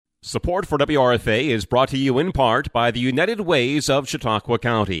Support for WRFA is brought to you in part by the United Ways of Chautauqua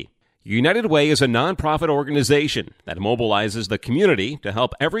County. United Way is a nonprofit organization that mobilizes the community to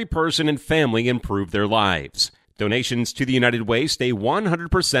help every person and family improve their lives. Donations to the United Way stay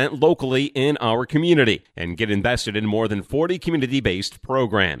 100% locally in our community and get invested in more than 40 community-based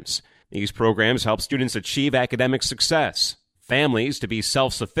programs. These programs help students achieve academic success, families to be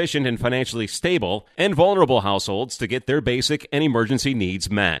self-sufficient and financially stable, and vulnerable households to get their basic and emergency needs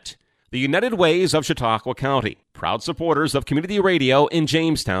met. The United Ways of Chautauqua County, proud supporters of community radio in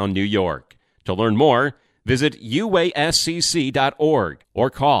Jamestown, New York. To learn more, visit uascc.org or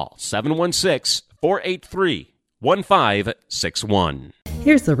call 716-483-1561.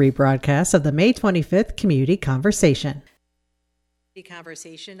 Here's the rebroadcast of the May 25th Community Conversation.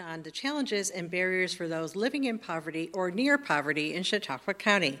 Conversation on the challenges and barriers for those living in poverty or near poverty in Chautauqua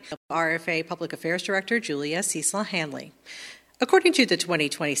County. WRFA Public Affairs Director Julia Cecil Hanley. According to the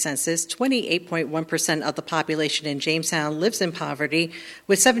 2020 census, 28.1% of the population in Jamestown lives in poverty,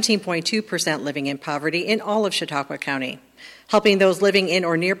 with 17.2% living in poverty in all of Chautauqua County. Helping those living in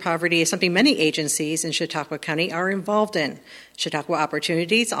or near poverty is something many agencies in Chautauqua County are involved in. Chautauqua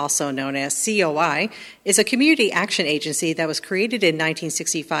Opportunities, also known as COI, is a community action agency that was created in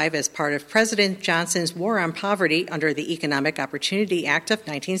 1965 as part of President Johnson's War on Poverty under the Economic Opportunity Act of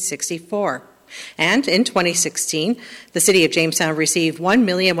 1964. And in 2016, the City of Jamestown received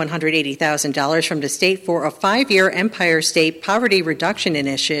 $1,180,000 from the state for a 5-year Empire State Poverty Reduction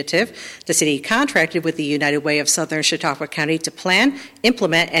Initiative. The city contracted with the United Way of Southern Chautauqua County to plan,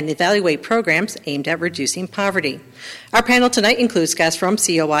 implement, and evaluate programs aimed at reducing poverty. Our panel tonight includes guests from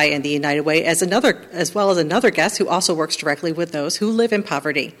COI and the United Way, as well as another guest who also works directly with those who live in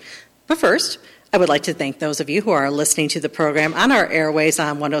poverty. But first, I would like to thank those of you who are listening to the program on our airways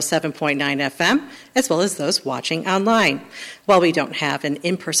on 107.9 FM, as well as those watching online. While we don't have an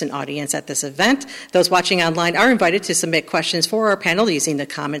in-person audience at this event, those watching online are invited to submit questions for our panel using the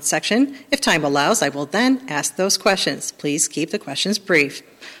comments section. If time allows, I will then ask those questions. Please keep the questions brief.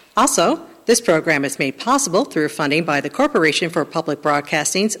 Also, this program is made possible through funding by the Corporation for Public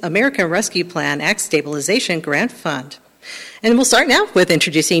Broadcasting's American Rescue Plan Act Stabilization Grant Fund. And we'll start now with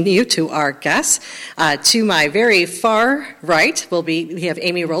introducing you to our guests. To my very far right we have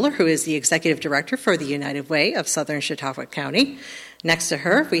Amy Roller, who is the Executive Director for the United Way of Southern Chautauqua County. Next to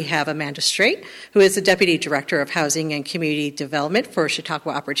her, we have Amanda Straight, who is the Deputy Director of Housing and Community Development for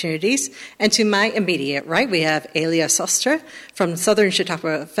Chautauqua Opportunities. And to my immediate right, we have Elia Sostra from Southern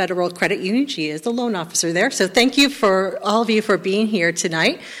Chautauqua Federal Credit Union. She is the loan officer there. So thank you for all of you for being here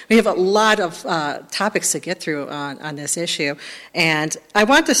tonight. We have a lot of topics to get through on this issue. And I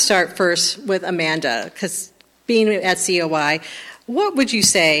want to start first with Amanda, because being at COI, what would you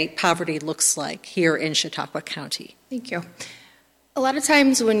say poverty looks like here in Chautauqua County? Thank you. A lot of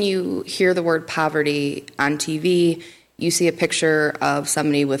times when you hear the word poverty on TV, you see a picture of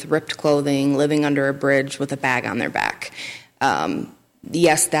somebody with ripped clothing living under a bridge with a bag on their back.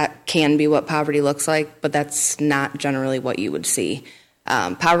 Yes, that can be what poverty looks like, but that's not generally what you would see.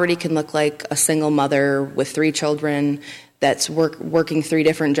 Poverty can look like a single mother with 3 children that's working 3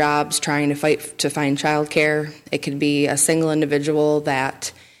 different jobs trying to find childcare. It could be a single individual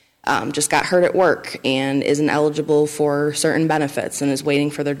that just got hurt at work and isn't eligible for certain benefits and is waiting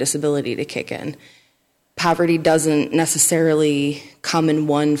for their disability to kick in. Poverty doesn't necessarily come in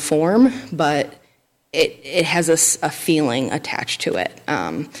one form, but it has a feeling attached to it.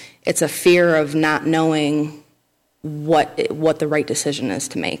 It's a fear of not knowing what the right decision is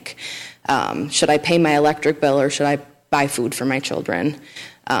to make. Should I pay my electric bill or should I buy food for my children?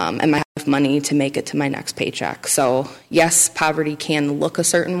 Am I have money to make it to my next paycheck? So yes, poverty can look a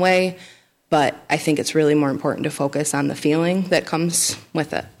certain way, but I think it's really more important to focus on the feeling that comes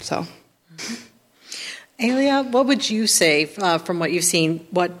with it. So, Elia, what would you say from what you've seen,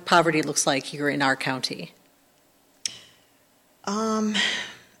 what poverty looks like here in our county?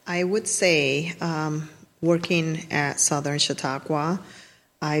 I would say working at Southern Chautauqua,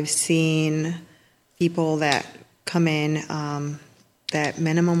 I've seen people that come in that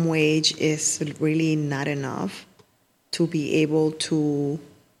minimum wage is really not enough to be able to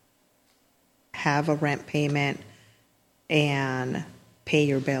have a rent payment and pay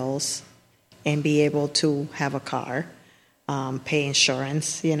your bills and be able to have a car, pay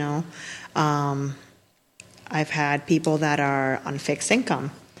insurance, I've had people that are on fixed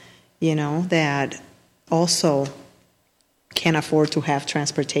income, that also can't afford to have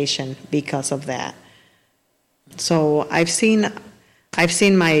transportation because of that. So I've seen a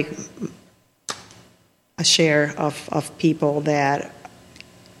share of people that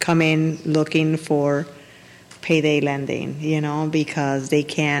come in looking for payday lending, because they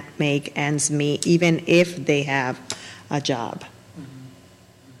can't make ends meet, even if they have a job.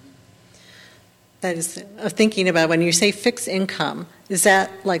 That is thinking about when you say fixed income, is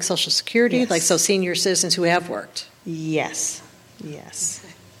that like Social Security, Yes. like so senior citizens who have worked? Yes.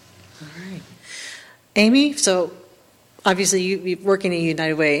 All right. Amy, so obviously you working in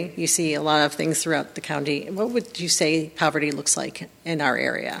United Way, you see a lot of things throughout the county. What would you say poverty looks like in our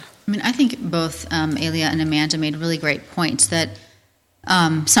area? I mean, I think both Elia and Amanda made really great points that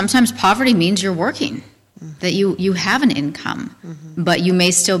sometimes poverty means you're working, that you have an income, but you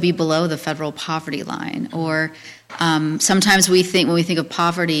may still be below the federal poverty line. Or sometimes when we think of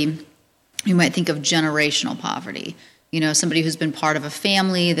poverty, you might think of generational poverty. Somebody who's been part of a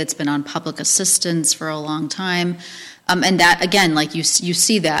family that's been on public assistance for a long time. And that, again, like you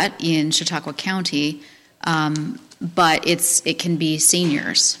see that in Chautauqua County, but it can be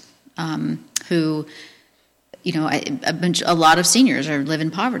seniors who, a lot of seniors live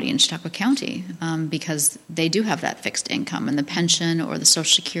in poverty in Chautauqua County because they do have that fixed income, and the pension or the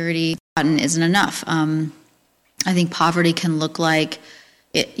Social Security isn't enough. I think poverty can look like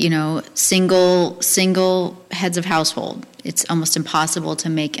single heads of household. It's almost impossible to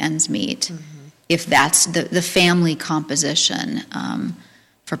make ends meet if that's the family composition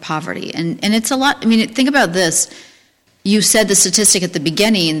for poverty. And it's a lot. I mean, think about this. You said the statistic at the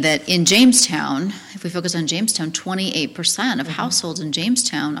beginning that in Jamestown, if we focus on Jamestown, 28% of households in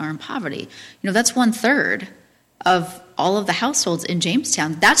Jamestown are in poverty. That's 1/3 of all of the households in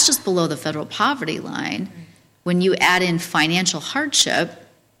Jamestown. That's just below the federal poverty line. When you add in financial hardship,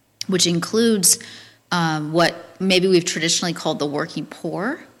 which includes what maybe we've traditionally called the working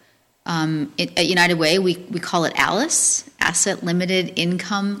poor, at United Way, we call it ALICE, Asset Limited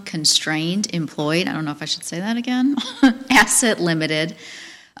Income Constrained Employed. I don't know if I should say that again. Asset limited.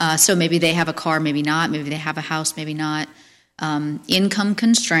 So maybe they have a car, maybe not. Maybe they have a house, maybe not. Income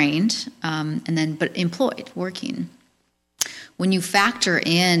constrained, but employed, working. When you factor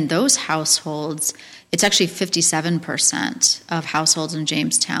in those households, it's actually 57% of households in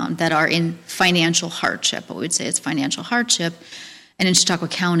Jamestown that are in financial hardship. What we would say is financial hardship. And in Chautauqua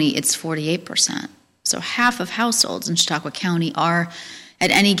County, it's 48%. So half of households in Chautauqua County are,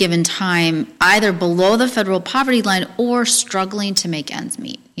 at any given time, either below the federal poverty line or struggling to make ends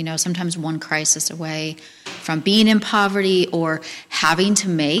meet. Sometimes one crisis away from being in poverty or having to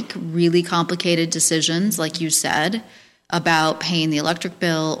make really complicated decisions, like you said, about paying the electric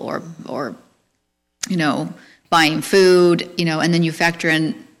bill or buying food, and then you factor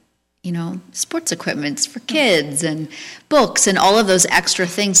in sports equipments for kids and books and all of those extra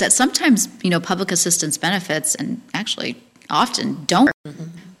things that sometimes, public assistance benefits and actually often don't.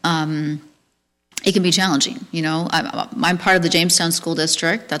 It can be challenging. I'm part of the Jamestown School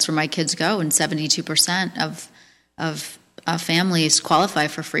District. That's where my kids go, and 72% of families qualify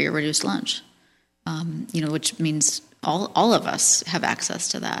for free or reduced lunch, which means all of us have access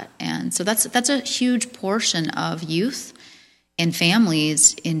to that. And so that's a huge portion of youth and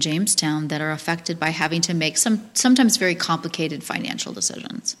families in Jamestown that are affected by having to make sometimes very complicated financial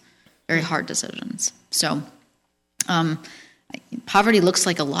decisions, very hard decisions. So poverty looks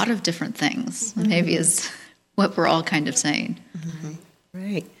like a lot of different things, maybe is what we're all kind of saying.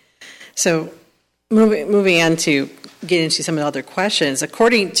 Right. So moving on to get into some of the other questions.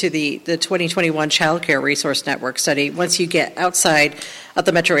 According to the 2021 Child Care Resource Network study, once you get outside of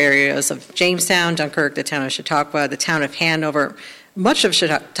the metro areas of Jamestown, Dunkirk, the town of Chautauqua, the town of Hanover, much of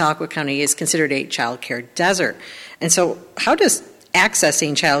Chautauqua County is considered a child care desert. And so how does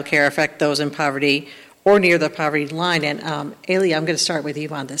accessing child care affect those in poverty or near the poverty line? And Ailey, I'm going to start with you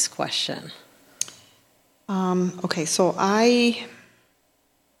on this question. Okay, so I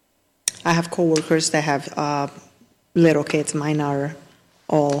have coworkers that have little kids. Mine are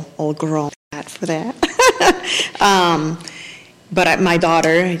all grown for that. But my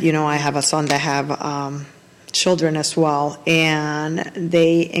daughter, I have a son that have children as well, and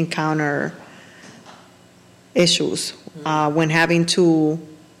they encounter issues when having to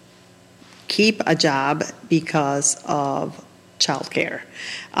keep a job because of childcare.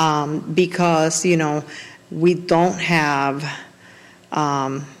 Because, we don't have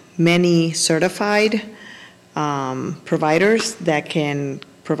many certified providers that can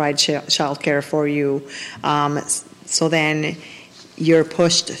provide child care for you. So then you're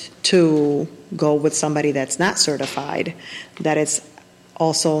pushed to go with somebody that's not certified, that is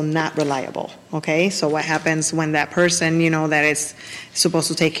also not reliable. Okay, so what happens when that person, that is supposed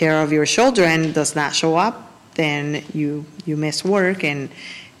to take care of your children does not show up? Then you miss work and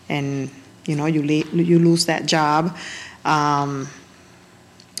you lose that job.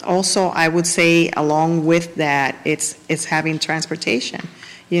 Also, I would say along with that, it's having transportation,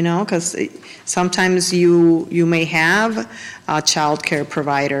 because sometimes you may have a child care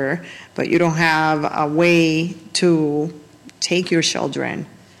provider, but you don't have a way to take your children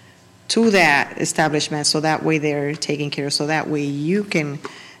to that establishment, so that way they're taken care of, so that way you can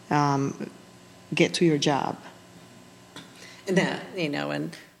get to your job. And that,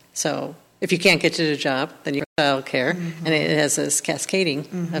 and so if you can't get to the job, then you have child care, and it has this cascading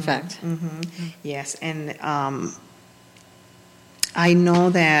effect. Yes, and I know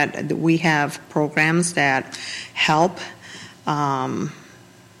that we have programs that help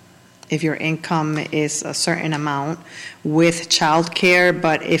if your income is a certain amount with child care,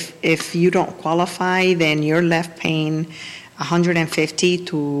 but if you don't qualify, then you're left paying $150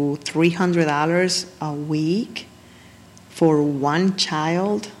 to $300 a week for one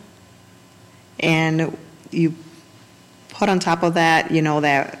child. And you put on top of that,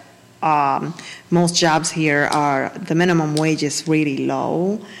 that most jobs here the minimum wage is really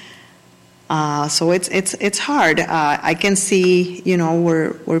low. So it's hard. I can see,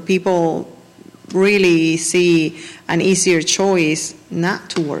 where people really see an easier choice not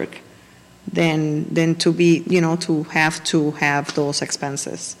to work than to be, to have those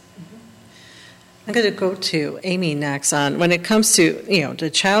expenses. I'm going to go to Amy next on when it comes to, to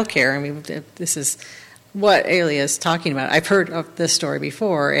child care. I mean, this is what Alia is talking about. I've heard of this story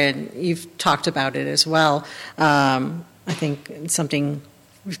before, and you've talked about it as well. I think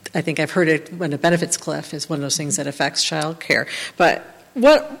I've heard it when a benefits cliff is one of those things that affects child care. But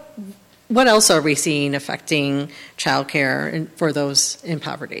what else are we seeing affecting child care for those in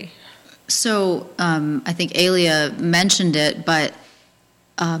poverty? So I think Alia mentioned it, but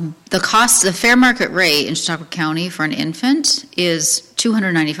the fair market rate in Chautauqua County for an infant is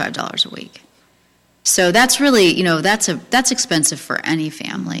 $295 a week. So that's really, that's expensive for any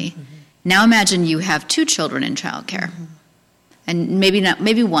family. Now imagine you have 2 children in childcare. And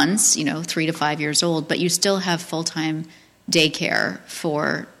maybe one's, 3 to 5 years old, but you still have full-time daycare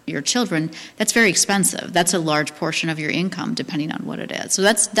for your children. That's very expensive. That's a large portion of your income, depending on what it is. So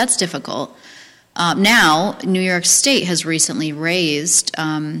that's difficult. Now, New York State has recently raised,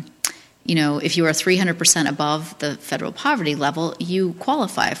 if you are 300% above the federal poverty level, you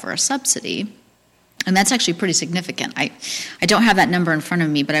qualify for a subsidy. And that's actually pretty significant. I don't have that number in front of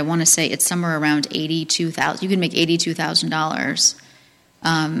me, but I want to say it's somewhere around $82,000. You can make $82,000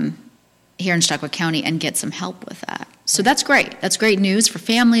 here in Chautauqua County and get some help with that. So that's great. That's great news for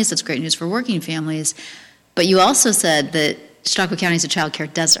families. That's great news for working families. But you also said that Chautauqua County is a child care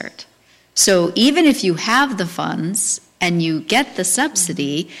desert. So even if you have the funds and you get the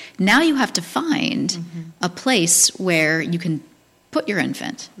subsidy, now you have to find a place where you can put your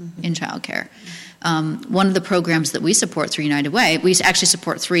infant in child care. One of the programs that we support through United Way, we actually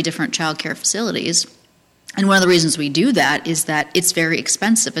support 3 different child care facilities. And one of the reasons we do that is that it's very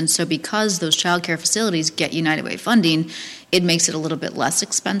expensive. And so because those child care facilities get United Way funding, it makes it a little bit less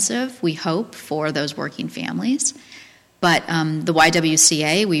expensive, we hope, for those working families. But the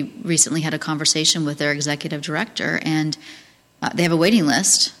YWCA, we recently had a conversation with their executive director, and they have a waiting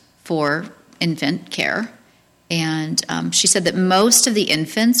list for infant care. And she said that most of the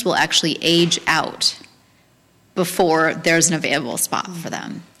infants will actually age out before there's an available spot for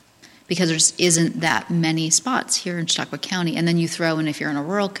them, because there just isn't that many spots here in Chautauqua County. And then you throw in if you're in a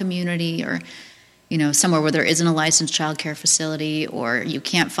rural community or somewhere where there isn't a licensed child care facility, or you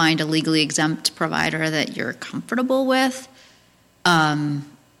can't find a legally exempt provider that you're comfortable with.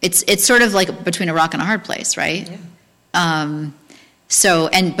 It's sort of like between a rock and a hard place, right? Yeah.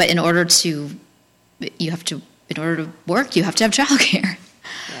 But in order to work, you have to have child care.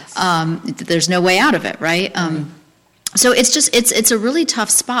 Yes. There's no way out of it, right? So it's a really tough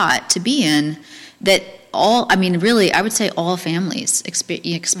spot to be in that I would say all families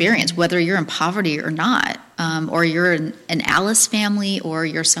experience, whether you're in poverty or not, or you're an Alice family, or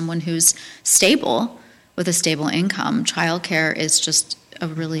you're someone who's stable with a stable income. Childcare is just a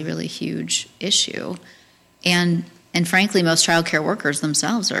really, really huge issue. And frankly, most childcare workers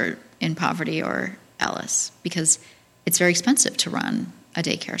themselves are in poverty or Alice, because it's very expensive to run a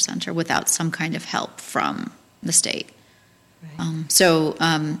daycare center without some kind of help from the state. Right.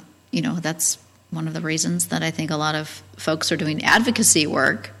 That's one of the reasons that I think a lot of folks are doing advocacy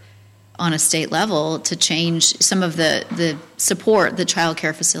work on a state level to change some of the support that child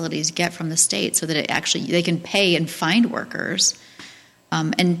care facilities get from the state, so that they can pay and find workers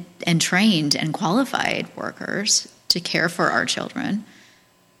and trained and qualified workers to care for our children.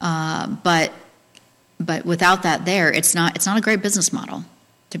 But without that it's not a great business model,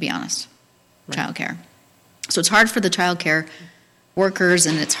 to be honest, right. Child care. So it's hard for the child care workers,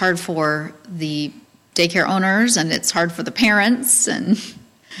 and it's hard for the daycare owners, and it's hard for the parents, and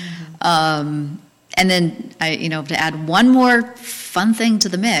and then to add one more fun thing to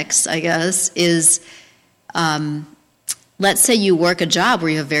the mix, I guess, is let's say you work a job where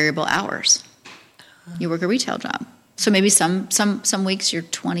you have variable hours. You work a retail job. So maybe some weeks you're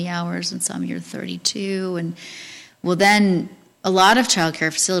 20 hours and some you're 32. And well, then a lot of child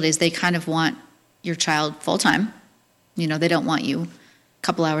care facilities, they kind of want your child full-time. They don't want you a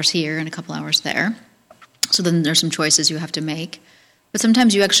couple hours here and a couple hours there. So then there's some choices you have to make. But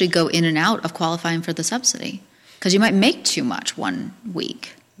sometimes you actually go in and out of qualifying for the subsidy because you might make too much one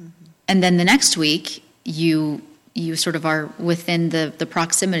week. And then the next week you sort of are within the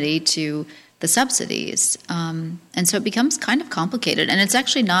proximity to the subsidies. And so it becomes kind of complicated. And it's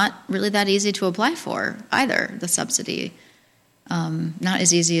actually not really that easy to apply for either, the subsidy. Not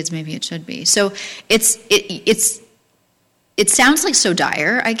as easy as maybe it should be. So it sounds like so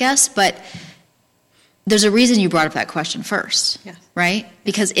dire, I guess, but there's a reason you brought up that question first, right?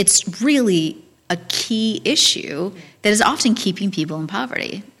 Because it's really a key issue that is often keeping people in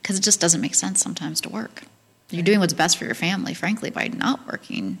poverty because it just doesn't make sense sometimes to work. You're doing what's best for your family, frankly, by not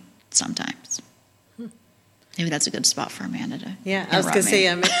working sometimes. Maybe that's a good spot for Amanda to I was going to say,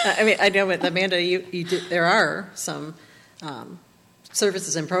 I know with Amanda, you did, there are some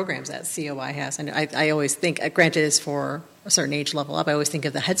services and programs that COI has. And I always think, granted it's for a certain age level up, I always think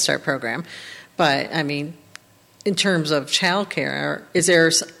of the Head Start program. But, I mean, in terms of child care,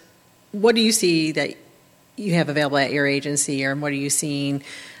 what do you see that you have available at your agency, or what are you seeing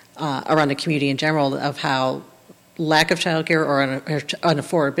around the community in general of how lack of child care or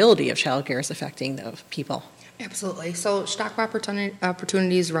unaffordability of child care is affecting those people? Absolutely. So Chautauqua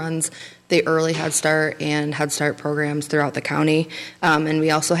Opportunities runs the early Head Start and Head Start programs throughout the county. And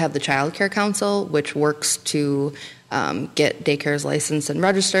we also have the Child Care Council, which works to get daycares licensed and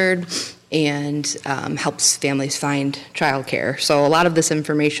registered and helps families find child care. So a lot of this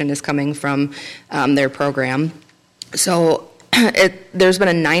information is coming from their program. So there's been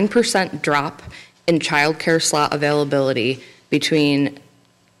a 9% drop in child care slot availability between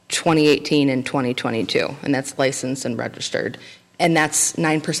 2018 and 2022, and that's licensed and registered. And that's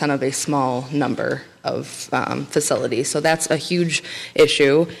 9% of a small number of facilities. So that's a huge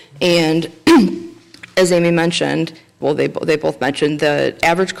issue. And as Amy mentioned, well, they both mentioned, the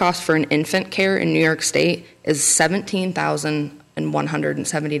average cost for an infant care in New York State is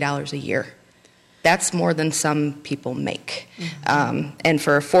 $17,170 a year. That's more than some people make. And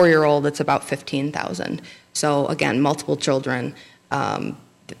for a 4-year-old, it's about $15,000. So again, multiple children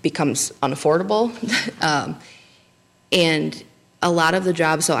becomes unaffordable. And a lot of the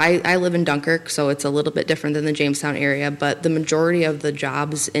jobs, so I live in Dunkirk, so it's a little bit different than the Jamestown area, but the majority of the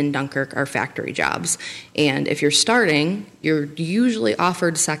jobs in Dunkirk are factory jobs. And if you're starting, you're usually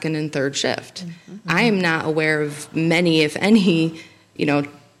offered second and third shift. I am not aware of many, if any,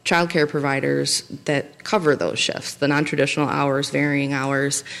 childcare providers that cover those shifts, the non-traditional hours, varying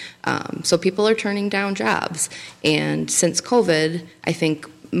hours. So people are turning down jobs. And since COVID, I think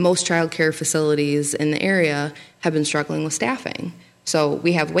most childcare facilities in the area have been struggling with staffing. So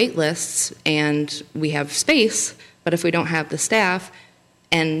we have wait lists and we have space, but if we don't have the staff,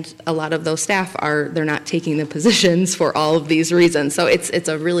 and a lot of those staff they're not taking the positions for all of these reasons. So it's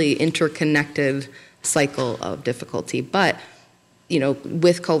a really interconnected cycle of difficulty. But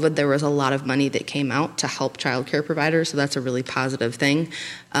with COVID, there was a lot of money that came out to help child care providers, so that's a really positive thing.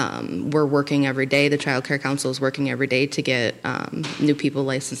 We're working every day. The Child Care Council is working every day to get new people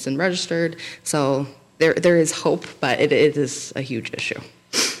licensed and registered. So there is hope, but it is a huge issue.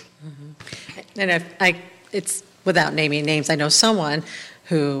 And it's without naming names, I know someone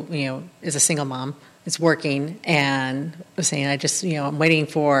who is a single mom, is working, and was saying, I'm waiting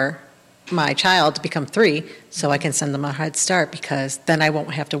for my child to become 3 so I can send them a Head Start, because then I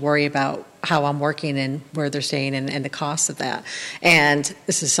won't have to worry about how I'm working and where they're staying and the cost of that. And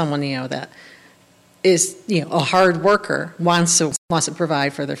this is someone that is a hard worker, wants to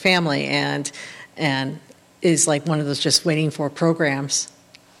provide for their family, and is like one of those just waiting for programs,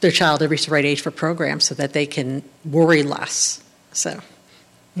 their child to reach the right age for programs so that they can worry less. So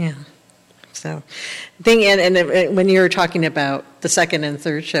So, and when you were talking about the second and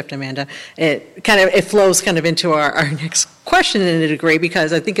third shift, Amanda, it flows kind of into our next question in a degree,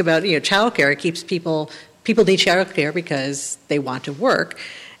 because I think about childcare. It keeps people need childcare because they want to work,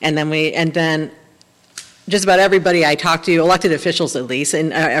 and then just about everybody I talk to, elected officials at least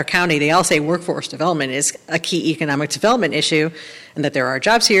in our county, they all say workforce development is a key economic development issue, and that there are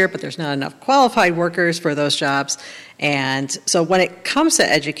jobs here, but there's not enough qualified workers for those jobs. And so when it comes to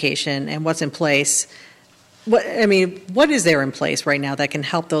education and what's in place, what is there in place right now that can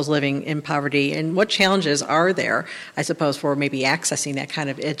help those living in poverty, and what challenges are there, I suppose, for maybe accessing that kind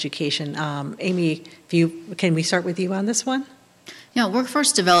of education? Amy, can we start with you on this one?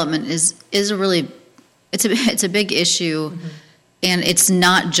 Workforce development is a really, it's a big issue, mm-hmm. and it's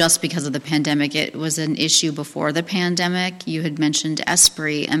not just because of the pandemic. It was an issue before the pandemic. You had mentioned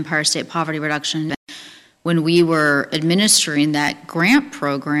ESPRI, Empire State Poverty Reduction. When we were administering that grant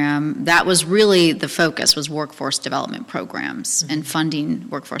program, that was really the focus, was workforce development programs, mm-hmm. and funding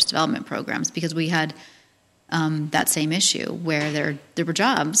workforce development programs, because we had that same issue where there were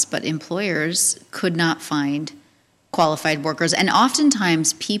jobs, but employers could not find qualified workers. And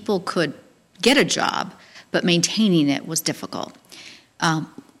oftentimes people could get a job, but maintaining it was difficult.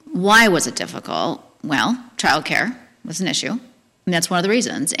 Why was it difficult? Well, childcare was an issue. And that's one of the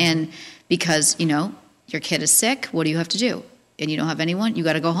reasons. And because, your kid is sick, what do you have to do? And you don't have anyone, you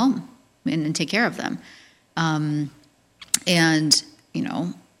got to go home and take care of them.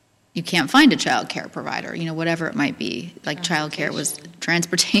 You can't find a child care provider, whatever it might be. Like child care was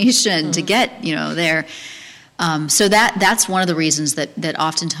transportation, mm-hmm. to get, there. So that's one of the reasons that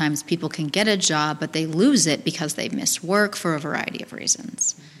oftentimes people can get a job, but they lose it because they miss work for a variety of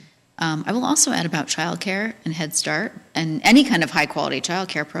reasons. I will also add about childcare and Head Start and any kind of high-quality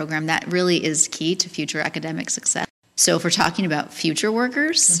childcare program. That really is key to future academic success. So if we're talking about future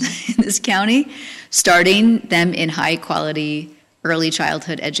workers, mm-hmm. in this county, starting them in high-quality early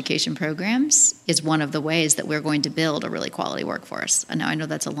childhood education programs is one of the ways that we're going to build a really quality workforce. And now I know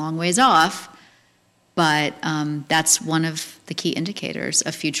that's a long ways off, but that's one of the key indicators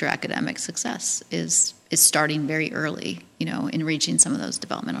of future academic success is starting very early, in reaching some of those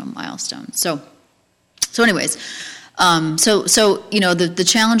developmental milestones. So anyways, the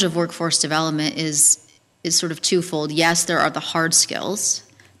challenge of workforce development is sort of twofold. Yes, there are the hard skills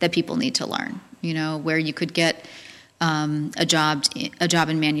that people need to learn, where you could get a job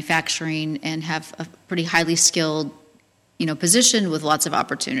in manufacturing and have a pretty highly skilled, position with lots of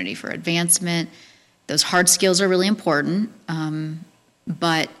opportunity for advancement. Those hard skills are really important,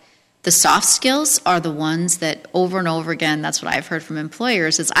 but the soft skills are the ones that over and over again, that's what I've heard from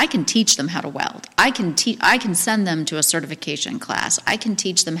employers, is I can teach them how to weld. I can send them to a certification class. I can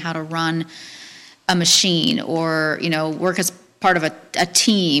teach them how to run a machine or, work as part of a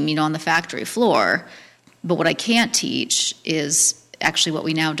team, on the factory floor. But what I can't teach is actually what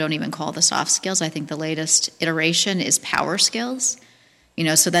we now don't even call the soft skills. I think the latest iteration is power skills.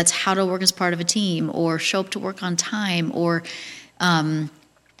 So that's how to work as part of a team or show up to work on time or,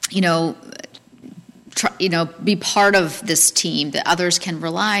 be part of this team that others can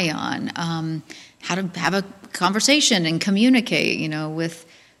rely on, how to have a conversation and communicate, with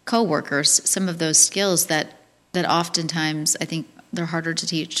coworkers, some of those skills that oftentimes I think they're harder to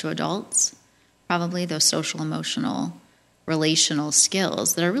teach to adults, probably those social, emotional, relational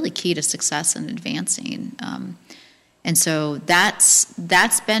skills that are really key to success and advancing. And so that's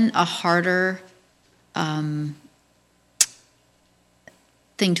been a harder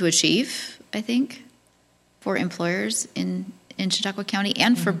thing to achieve, I think, for employers in Chautauqua County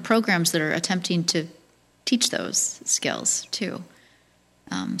and for mm-hmm. programs that are attempting to teach those skills too.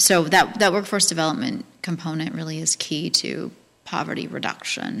 So that workforce development component really is key to poverty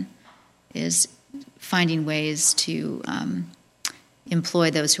reduction, is finding ways to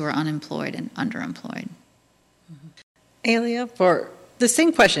employ those who are unemployed and underemployed. Alia, for the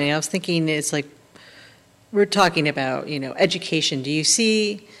same question, I was thinking it's like we're talking about, education. Do you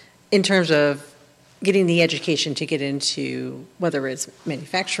see, in terms of getting the education to get into whether it's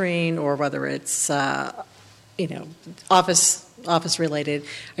manufacturing or whether it's, office related,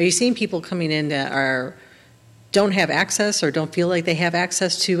 are you seeing people coming in that don't have access or don't feel like they have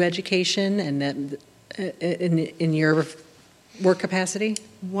access to education, and that in your work capacity?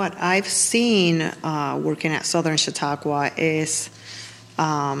 What I've seen working at Southern Chautauqua is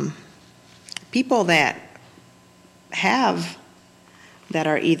people that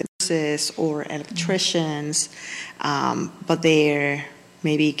are either nurses or electricians, but they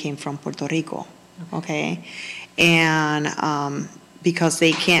maybe came from Puerto Rico, okay? And because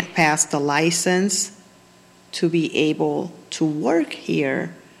they can't pass the license to be able to work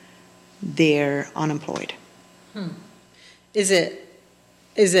here, they're unemployed. Is it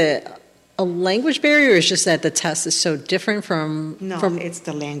a language barrier, or is it just that the test is so different from... No, it's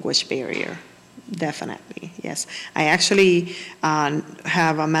the language barrier, definitely, yes. I actually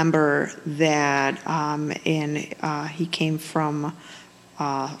have a member that he came from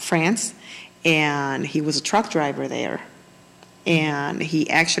France, and he was a truck driver there. And he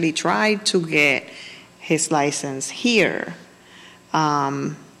actually tried to get his license here,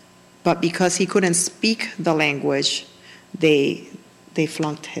 but because he couldn't speak the language, they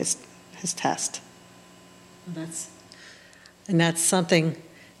flunked his test. That's something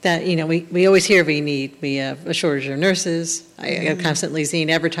that, we always hear we have a shortage of nurses. I am constantly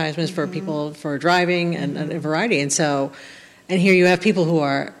seeing advertisements for people for driving and a variety. And so, and here you have people who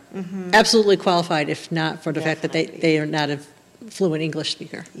are absolutely qualified, if not for the fact that they are not a fluent English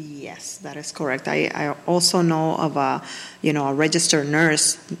speaker. Yes, that is correct. I also know of a registered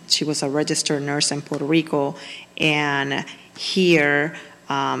nurse. She was a registered nurse in Puerto Rico, and here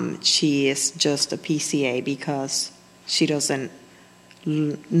she is just a PCA because she doesn't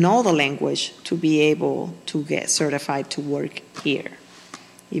know the language to be able to get certified to work here,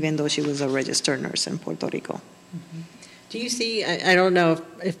 even though she was a registered nurse in Puerto Rico. Do you see, I don't know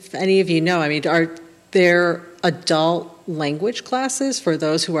if any of you know, are there adult language classes for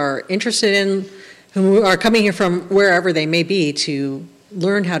those who are interested in, who are coming here from wherever they may be to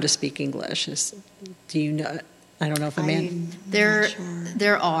learn how to speak English? Do you know? I don't know if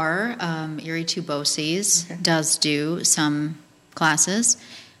There are. Erie Two Bosse's does do some classes.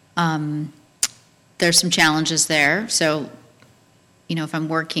 There's some challenges there. So, if I'm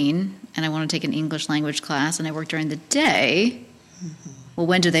working and I want to take an English language class and I work during the day, well,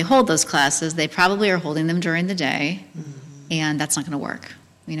 when do they hold those classes? They probably are holding them during the day, and that's not going to work.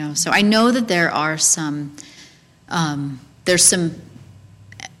 So I know that there are there's some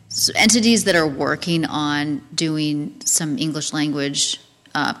entities that are working on doing some English language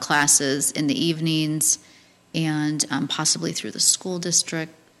classes in the evenings and possibly through the school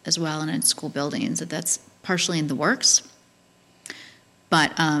district as well and in school buildings. That's partially in the works.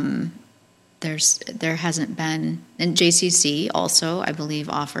 But there hasn't been, and JCC also, I believe,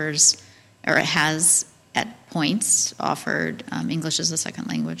 offers, or it has at points offered English as a second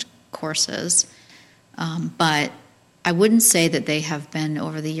language courses. But I wouldn't say that they have been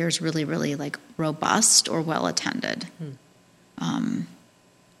over the years really, really like robust or well attended. And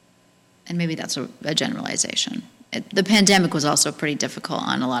maybe that's a generalization. The pandemic was also pretty difficult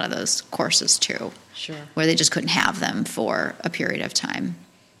on a lot of those courses too. Sure. Where they just couldn't have them for a period of time.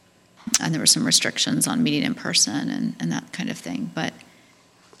 And there were some restrictions on meeting in person and that kind of thing. But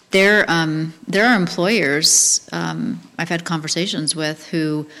there are employers I've had conversations with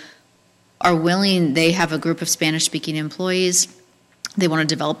who are willing, they have a group of Spanish-speaking employees. They want to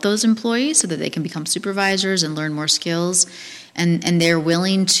develop those employees so that they can become supervisors and learn more skills. And they're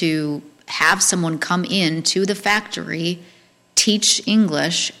willing to have someone come in to the factory, teach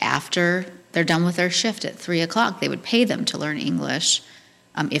English after they're done with their shift at 3 o'clock. They would pay them to learn English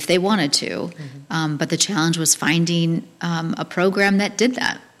if they wanted to. But the challenge was finding a program that did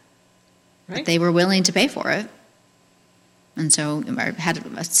that. Right. But they were willing to pay for it. And so I had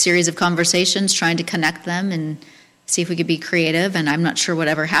a series of conversations trying to connect them and see if we could be creative. And I'm not sure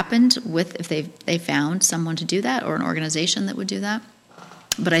whatever happened with if they found someone to do that or an organization that would do that.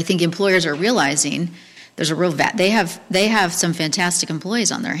 But I think employers are realizing there's a real they have some fantastic employees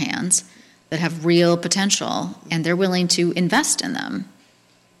on their hands that have real potential, and they're willing to invest in them.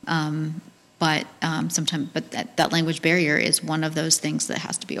 But that language barrier is one of those things that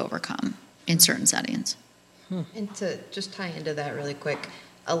has to be overcome in certain settings. And to just tie into that really quick,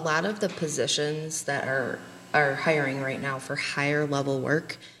 a lot of the positions that are hiring right now for higher level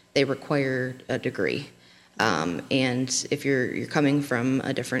work, they require a degree. And if you're coming from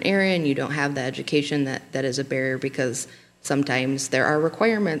a different area and you don't have the education, that is a barrier, because sometimes there are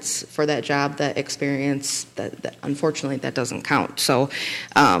requirements for that job, that experience, that unfortunately that doesn't count. So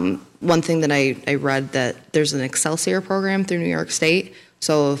one thing that I read, that there's an Excelsior program through New York State.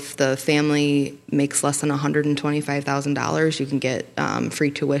 So if the family makes less than $125,000, you can get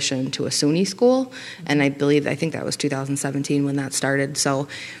free tuition to a SUNY school. And I think that was 2017 when that started. So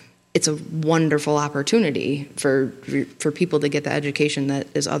it's a wonderful opportunity for people to get the education that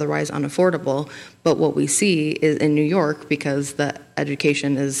is otherwise unaffordable. But what we see is in New York, because the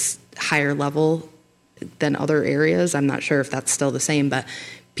education is higher level than other areas, I'm not sure if that's still the same, but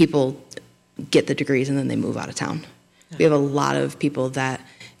people get the degrees and then they move out of town. We have a lot of people that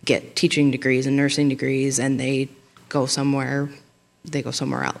get teaching degrees and nursing degrees, and they go somewhere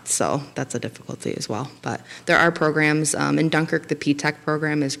else. So that's a difficulty as well. But there are programs. In Dunkirk, the P-Tech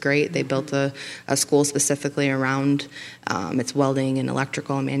program is great. They built a school specifically around it's welding and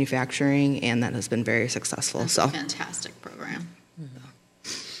electrical and manufacturing, and that has been very successful. That's a fantastic program.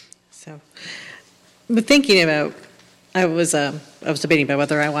 So, but thinking about, I was debating about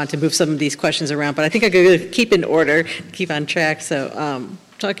whether I want to move some of these questions around, but I think I could keep in order, keep on track. So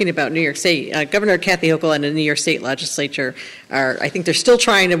talking about New York State, Governor Kathy Hochul and the New York State Legislature I think they're still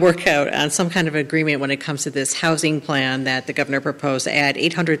trying to work out on some kind of agreement when it comes to this housing plan that the governor proposed to add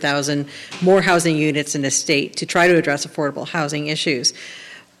 800,000 more housing units in the state to try to address affordable housing issues.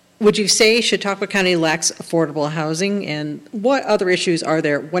 Would you say Chautauqua County lacks affordable housing, and what other issues are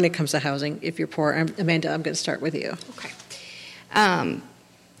there when it comes to housing if you're poor? Amanda, I'm going to start with you. Okay.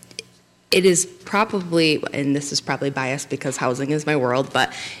 It is probably, and this is probably biased because housing is my world,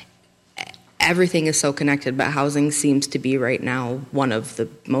 but everything is so connected, but housing seems to be right now one of the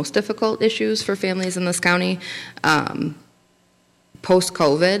most difficult issues for families in this county.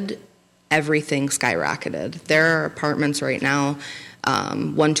 Post-COVID, everything skyrocketed. There are apartments right now,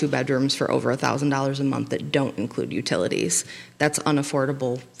 1-2 bedrooms for over $1,000 a month that don't include utilities. That's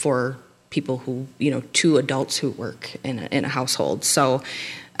unaffordable for people who, 2 adults who work in a household. So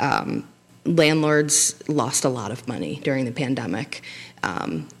landlords lost a lot of money during the pandemic.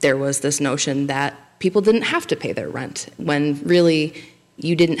 There was this notion that people didn't have to pay their rent, when really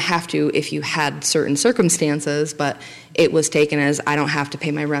you didn't have to if you had certain circumstances, but it was taken as, I don't have to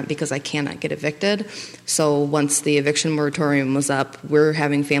pay my rent because I cannot get evicted. So once the eviction moratorium was up, we're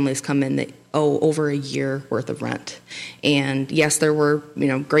having families come in that owe over a year worth of rent. And yes, there were,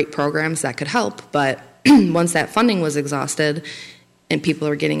 great programs that could help, but once that funding was exhausted and people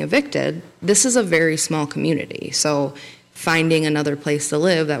are getting evicted, this is a very small community. So finding another place to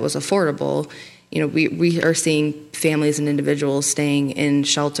live that was affordable, we are seeing families and individuals staying in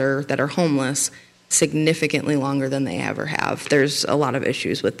shelter that are homeless significantly longer than they ever have. There's a lot of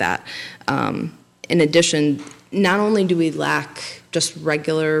issues with that. In addition, not only do we lack just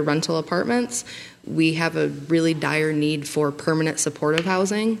regular rental apartments, we have a really dire need for permanent supportive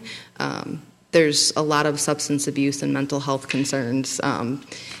housing. There's a lot of substance abuse and mental health concerns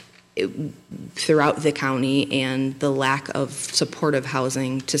throughout the county, and the lack of supportive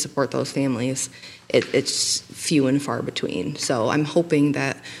housing to support those families, it's few and far between. So I'm hoping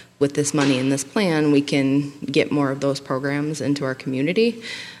that with this money in this plan, we can get more of those programs into our community.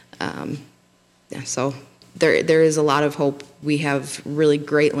 So there is a lot of hope. We have really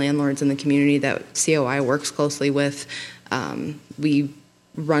great landlords in the community that COI works closely with. We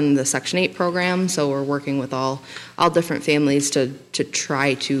run the Section 8 program, so we're working with all different families to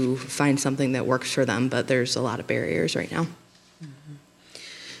try to find something that works for them, but there's a lot of barriers right now.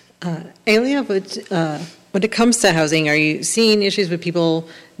 Alia, when it comes to housing, are you seeing issues with people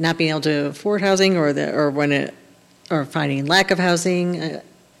not being able to afford housing, or finding lack of housing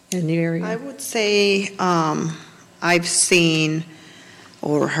in the area? I would say I've seen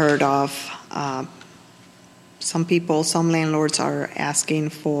or heard of some landlords are asking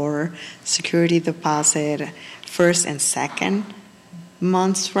for security deposit first and second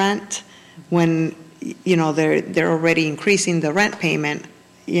month's rent when they're already increasing the rent payment.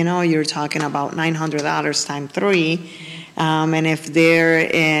 You're talking about $900 times 3, and if they're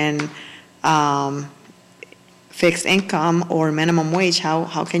in fixed income or minimum wage,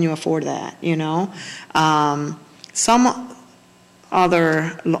 how can you afford that? Some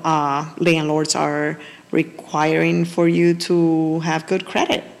other landlords are requiring for you to have good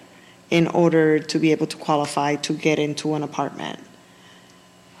credit in order to be able to qualify to get into an apartment.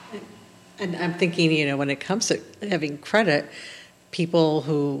 And I'm thinking, when it comes to having credit, people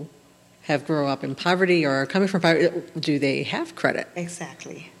who have grown up in poverty or are coming from poverty, do they have credit?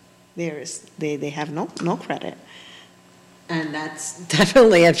 Exactly. They have no credit. And that's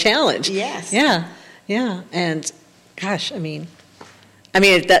definitely a challenge. Yes. Yeah. And gosh, I'm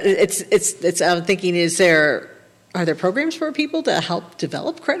thinking, are there programs for people to help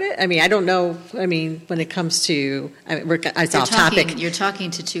develop credit? I don't know. When it comes to, it's off topic. You're talking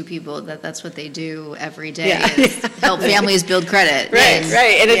to 2 people that's what they do every day. Is help families build credredit.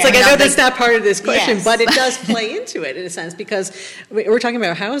 Right. And it's I know that's not part of this question, yes, but it does play into it in a sense, because we're talking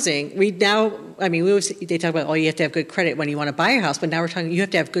about housing. They talk about, you have to have good credit when you want to buy a house, but now we're talking, you have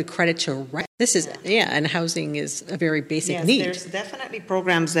to have good credit to rent. This is, and housing is a very basic need. There's definitely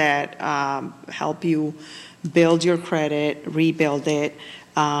programs that help you build your credit, rebuild it.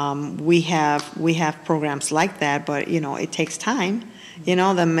 We have programs like that, but it takes time.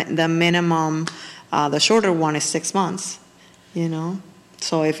 The minimum, the shorter one is 6 months.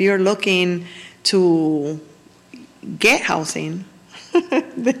 So if you're looking to get housing,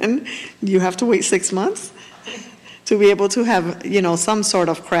 then you have to wait 6 months to be able to have some sort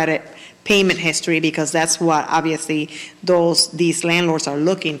of credit payment history, because that's what obviously these landlords are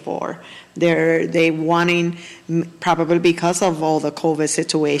looking for. They wanting, probably because of all the COVID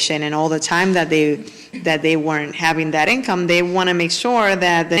situation and all the time that they weren't having that income, they want to make sure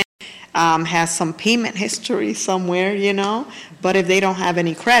that has some payment history somewhere, but if they don't have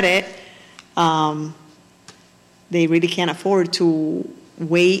any credit, they really can't afford to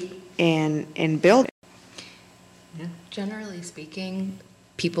wait and build. Yeah. Generally speaking,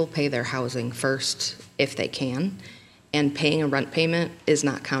 people pay their housing first if they can, and paying a rent payment is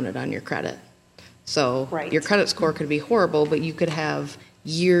not counted on your credit. So your credit score could be horrible, but you could have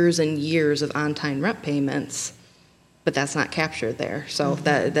years and years of on-time rent payments, but that's not captured there. So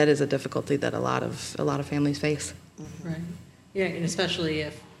that is a difficulty that a lot of families face. Right. Yeah, and especially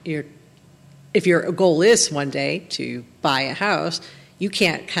if your goal is one day to buy a house, you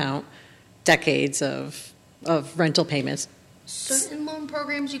can't count decades of rental payments. Certain loan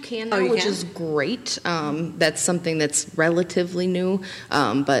programs you can Oh, now, you which can? is great. That's something that's relatively new,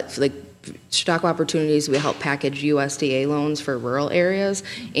 but like Chautauqua Opportunities, we help package USDA loans for rural areas,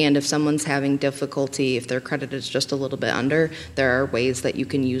 and if someone's having difficulty, if their credit is just a little bit under, there are ways that you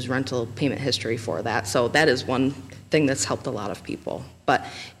can use rental payment history for that. So that is one thing that's helped a lot of people. But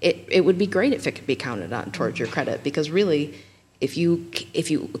it would be great if it could be counted on towards your credit, because really, if you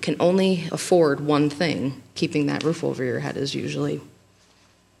can only afford one thing, keeping that roof over your head is usually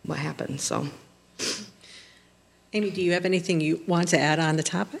what happens. So, Amy, do you have anything you want to add on the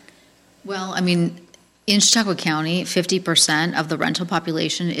topic? Well, I mean, in Chautauqua County, 50% of the rental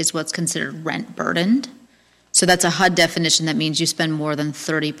population is what's considered rent burdened. So that's a HUD definition that means you spend more than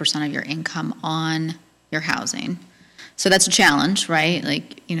 30% of your income on your housing. So that's a challenge, right?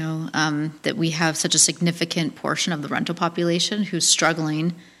 Like, that we have such a significant portion of the rental population who's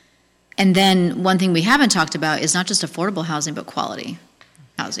struggling. And then one thing we haven't talked about is not just affordable housing, but quality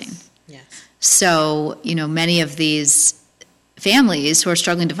housing. Yes. So, many of these families who are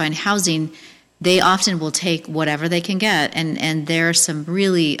struggling to find housing, they often will take whatever they can get. And there are some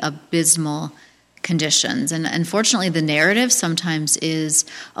really abysmal conditions. And unfortunately, the narrative sometimes is,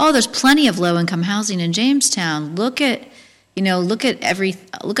 oh, there's plenty of low-income housing in Jamestown. Look at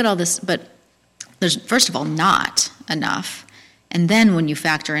all this. But there's, first of all, not enough. And then when you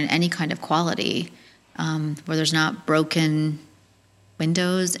factor in any kind of quality, where there's not broken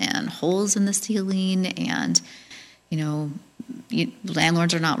windows and holes in the ceiling, and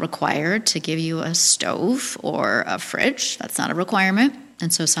landlords are not required to give you a stove or a fridge. That's not a requirement.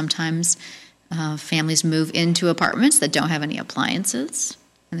 And so sometimes families move into apartments that don't have any appliances,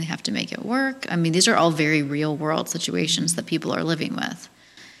 and they have to make it work. I mean, these are all very real-world situations that people are living with.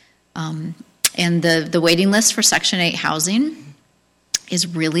 And the waiting list for Section 8 housing is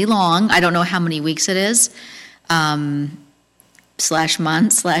really long. I don't know how many weeks it is.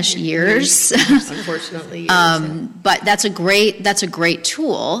 /months/years. Unfortunately, but that's a great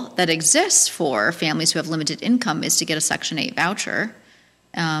tool that exists for families who have limited income, is to get a Section 8 voucher.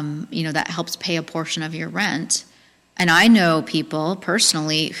 That helps pay a portion of your rent. And I know people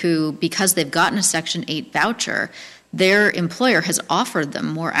personally who, because they've gotten a Section 8 voucher, their employer has offered them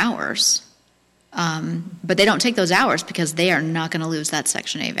more hours. But they don't take those hours because they are not going to lose that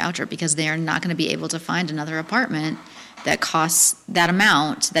Section 8 voucher, because they are not going to be able to find another apartment that costs that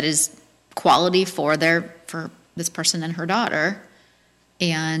amount, that is quality for this person and her daughter.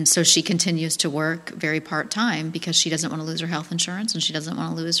 And so she continues to work very part-time because she doesn't want to lose her health insurance, and she doesn't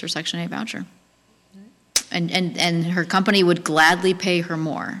want to lose her Section 8 voucher. And her company would gladly pay her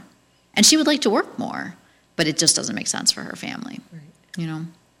more. And she would like to work more, but it just doesn't make sense for her family. Right.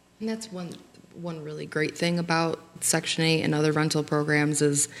 And that's one really great thing about Section 8 and other rental programs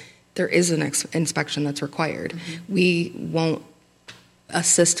is there is an inspection that's required. Mm-hmm. We won't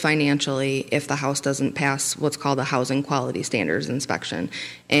assist financially if the house doesn't pass what's called a housing quality standards inspection,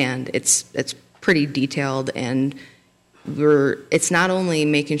 and it's pretty detailed, and it's not only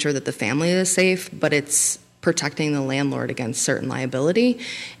making sure that the family is safe, but it's protecting the landlord against certain liability.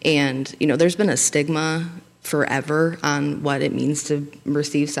 And there's been a stigma forever on what it means to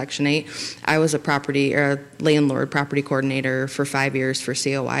receive Section 8. I was a landlord property coordinator for 5 years for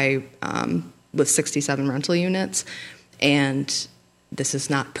COI with 67 rental units. And this is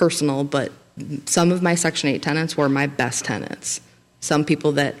not personal, but some of my Section 8 tenants were my best tenants. Some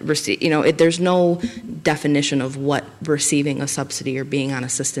people that receive, there's no definition of what receiving a subsidy or being on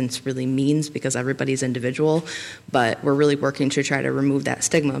assistance really means, because everybody's individual, but we're really working to try to remove that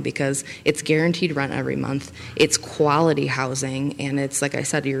stigma, because it's guaranteed rent every month, it's quality housing, and it's, like I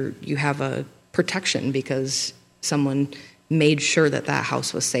said, you have a protection because someone made sure that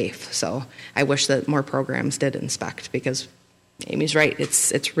house was safe. So I wish that more programs did inspect, because Amy's right,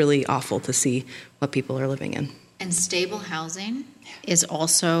 it's really awful to see what people are living in. And stable housing is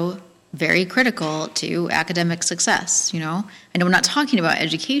also very critical to academic success. I know we're not talking about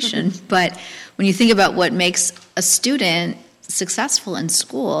education, but when you think about what makes a student successful in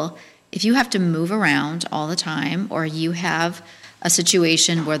school, if you have to move around all the time, or you have a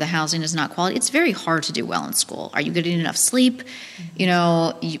situation where the housing is not quality, it's very hard to do well in school. Are you getting enough sleep? You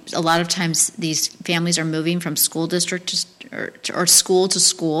know, a lot of times these families are moving from school district or school to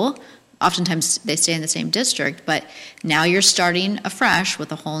school. Oftentimes they stay in the same district, but now you're starting afresh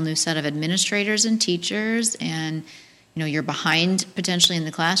with a whole new set of administrators and teachers, and you know, you're behind potentially in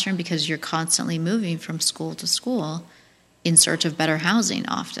the classroom because you're constantly moving from school to school in search of better housing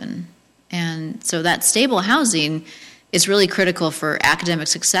often. And so that stable housing is really critical for academic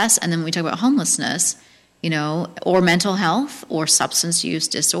success. And then when we talk about homelessness, you know, or mental health or substance use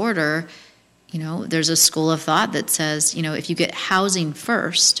disorder, you know, there's a school of thought that says, you know, if you get housing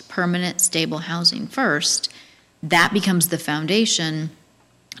first, permanent, stable housing first, that becomes the foundation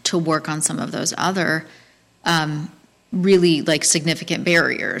to work on some of those other really like significant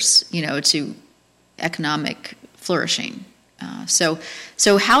barriers, you know, to economic flourishing. So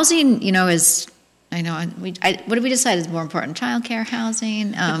housing, you know, is, I know, what did we decide is more important? Childcare,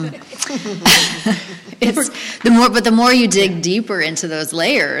 housing. It's the more you dig deeper into those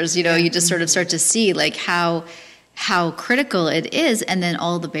layers, you know, you just sort of start to see like how critical it is, and then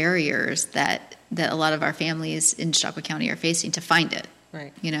all the barriers that a lot of our families in Chautauqua County are facing to find it.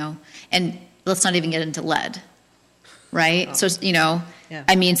 Right. You know, and let's not even get into lead. Right? Oh. So, you know, yeah.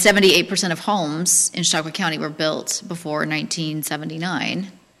 I mean, 78% of homes in Chautauqua County were built before 1979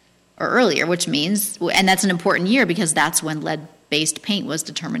 or earlier, which means, and that's an important year because that's when lead-based paint was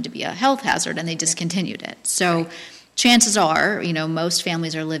determined to be a health hazard, and they discontinued it. So chances are, you know, most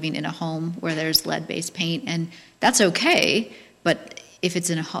families are living in a home where there's lead-based paint, and that's okay, but if it's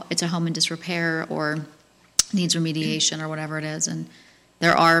it's a home in disrepair or needs remediation or whatever it is, and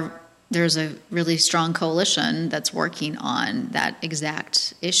there's a really strong coalition that's working on that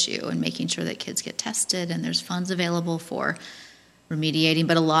exact issue and making sure that kids get tested, and there's funds available for remediating.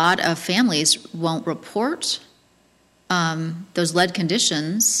 But a lot of families won't report those lead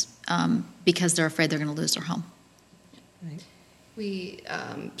conditions because they're afraid they're going to lose their home. Right. We,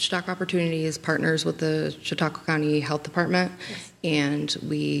 Chautauqua Opportunities partners with the Chautauqua County Health Department, yes. And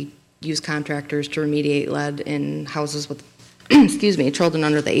we use contractors to remediate lead in houses with children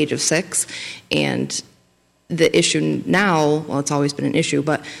under the age of 6. And the issue now, well, it's always been an issue,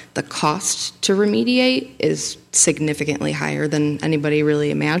 but the cost to remediate is significantly higher than anybody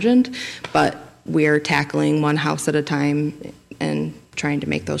really imagined. But we are tackling one house at a time and trying to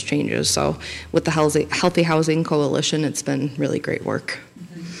make those changes. So with the Healthy Housing Coalition, it's been really great work.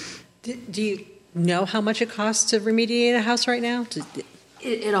 Mm-hmm. Do you know how much it costs to remediate a house right now?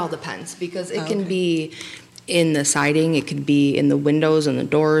 It all depends, because it can be in the siding, it could be in the windows and the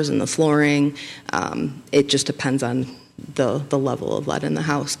doors and the flooring. It just depends on the level of lead in the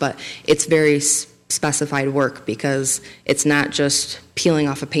house. But it's very specified work, because it's not just peeling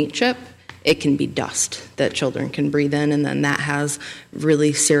off a paint chip. It can be dust that children can breathe in, and then that has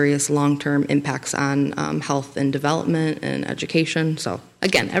really serious long-term impacts on health and development and education. So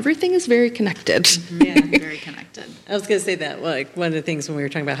again, everything is very connected. Yeah, very connected. I was going to say that, like, one of the things when we were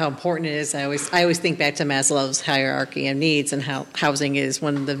talking about how important it is, I always think back to Maslow's hierarchy of needs, and how housing is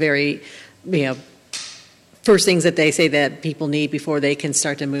one of the very, you know, first things that they say that people need before they can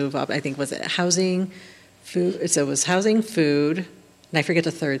start to move up. I think, was it housing, food? So it was housing, food, and I forget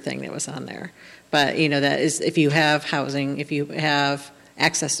the third thing that was on there. But, you know, that is, if you have housing, if you have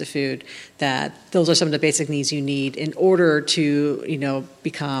access to food, that those are some of the basic needs you need in order to, you know,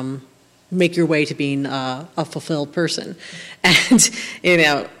 make your way to being a fulfilled person. And, you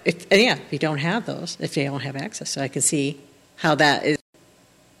know, if you don't have those, if you don't have access, so I can see how that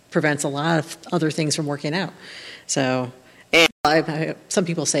prevents a lot of other things from working out. So, and some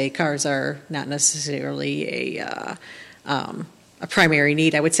people say cars are not necessarily a primary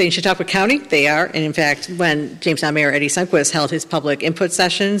need. I would say in Chautauqua County, they are. And in fact, when Jamestown Mayor Eddie Sundquist held his public input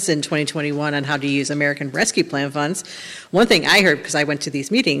sessions in 2021 on how to use American Rescue Plan funds, one thing I heard, because I went to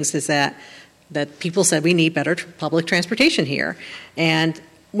these meetings, is that people said we need better public transportation here. And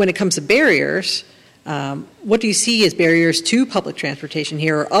when it comes to barriers, what do you see as barriers to public transportation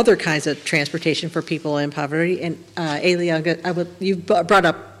here, or other kinds of transportation for people in poverty? And Ailey, you brought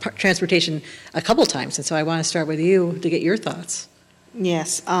up transportation a couple times, and so I want to start with you to get your thoughts.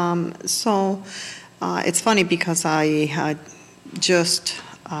 Yes. So it's funny, because I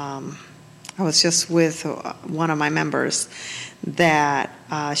was just with one of my members that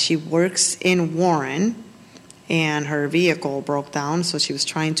she works in Warren, and her vehicle broke down, so she was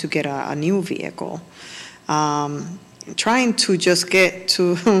trying to get a new vehicle. Trying to just get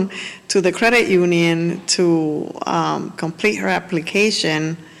to the credit union to complete her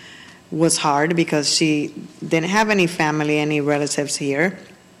application was hard, because she didn't have any family, any relatives here.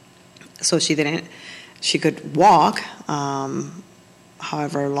 So she could walk,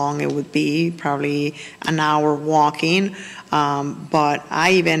 however long it would be, probably an hour walking. But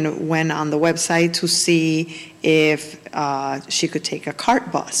I even went on the website to see if she could take a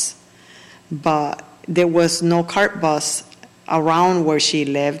cart bus. But there was no cart bus around where she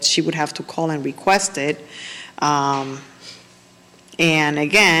lived. She would have to call and request it. And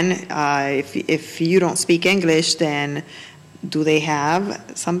again, if you don't speak English, then do they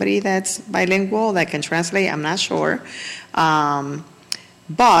have somebody that's bilingual that can translate? I'm not sure.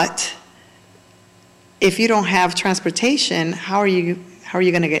 But if you don't have transportation, how are you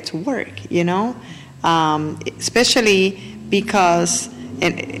going to get to work? You know, especially because,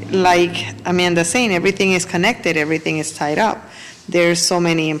 like Amanda's saying, everything is connected, everything is tied up. There's so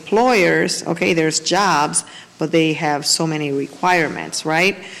many employers. Okay, there's jobs, but they have so many requirements,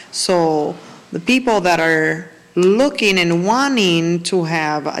 right? So the people that are looking and wanting to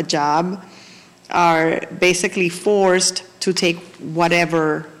have a job are basically forced to take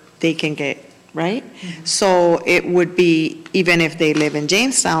whatever they can get, right? Mm-hmm. So it would be, even if they live in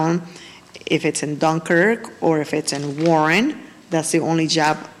Jamestown, if it's in Dunkirk or if it's in Warren, that's the only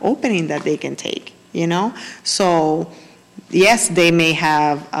job opening that they can take, you know? So yes, they may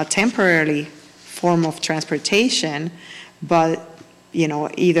have a temporary form of transportation, but you know,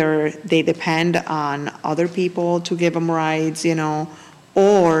 either they depend on other people to give them rides, you know,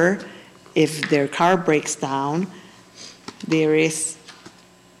 or if their car breaks down, there is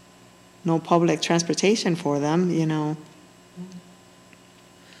no public transportation for them, you know.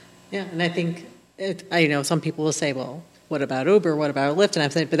 Yeah, and I think, I know some people will say, well, what about Uber, what about Lyft? And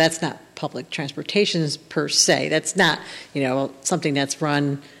I'm saying, but that's not public transportation per se. That's not, you know, something that's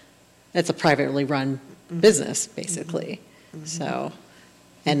a privately run business, basically. Mm-hmm. So,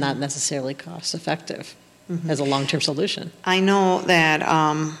 and not necessarily cost effective as a long-term solution. I know that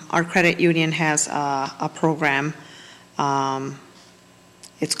our credit union has a program.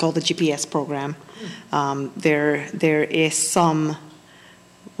 It's called the GPS program. There is some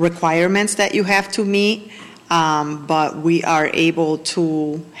requirements that you have to meet, but we are able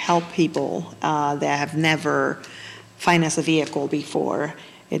to help people that have never financed a vehicle before.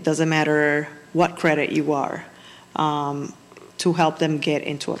 It doesn't matter what credit you are, to help them get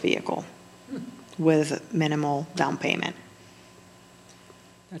into a vehicle with minimal down payment.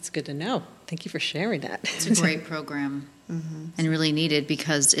 That's good to know. Thank you for sharing that. It's a great program and really needed,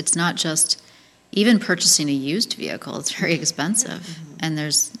 because it's not just even purchasing a used vehicle. It's very expensive, and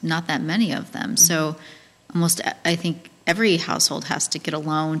there's not that many of them. So almost, I think every household has to get a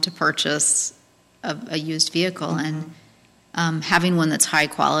loan to purchase a used vehicle, and having one that's high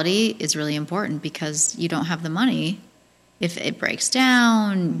quality is really important, because you don't have the money. If it breaks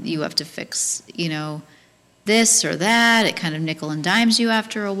down, you have to fix, you know, this or that. It kind of nickel and dimes you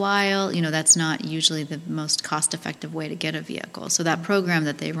after a while. You know, that's not usually the most cost-effective way to get a vehicle. So that program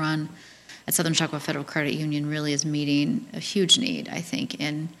that they run at Southern Chautauqua Federal Credit Union really is meeting a huge need, I think,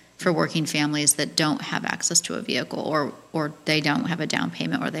 for working families that don't have access to a vehicle, or they don't have a down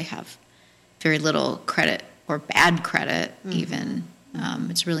payment, or they have very little credit or bad credit even.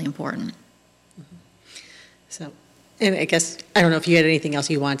 It's really important. So, and I guess, I don't know if you had anything else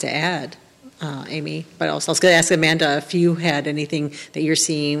you want to add, Amy, but also I was going to ask Amanda if you had anything that you're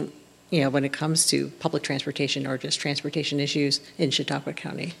seeing, you know, when it comes to public transportation or just transportation issues in Chautauqua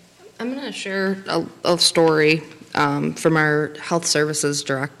County. I'm going to share a story from our health services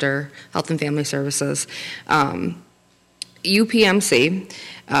director, Health and Family Services. UPMC,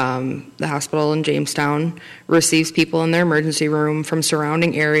 the hospital in Jamestown, receives people in their emergency room from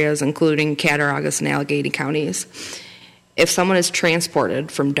surrounding areas, including Cattaraugus and Allegheny counties. If someone is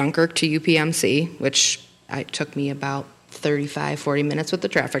transported from Dunkirk to UPMC, which it took me about 35, 40 minutes with the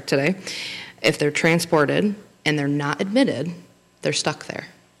traffic today, if they're transported and they're not admitted, they're stuck there.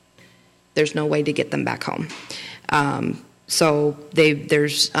 There's no way to get them back home. So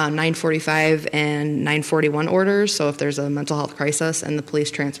there's 945 and 941 orders. So if there's a mental health crisis and the police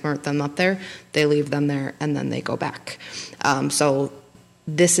transport them up there, they leave them there and then they go back. So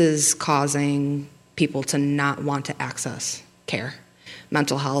this is causing people to not want to access care,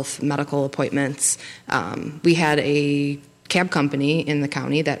 mental health, medical appointments. We had a cab company in the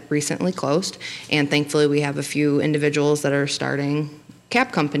county that recently closed, and thankfully we have a few individuals that are starting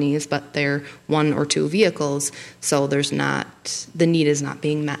cab companies, but they're one or two vehicles, so the need is not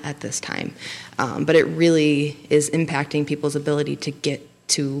being met at this time. But it really is impacting people's ability to get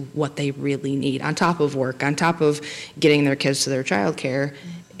to what they really need, on top of work, on top of getting their kids to their childcare.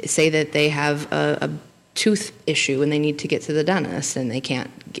 Say that they have a tooth issue and they need to get to the dentist and they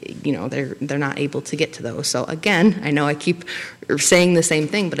can't, they're not able to get to those. So again, I know I keep saying the same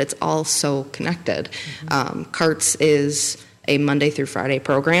thing, but it's all so connected. CARTS is a Monday through Friday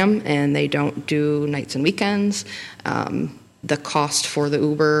program, and they don't do nights and weekends. The cost for the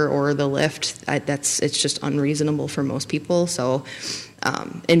Uber or the Lyft, it's just unreasonable for most people. So,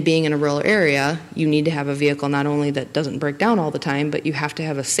 and being in a rural area, you need to have a vehicle not only that doesn't break down all the time, but you have to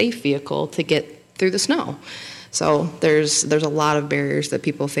have a safe vehicle to get through the snow. So there's a lot of barriers that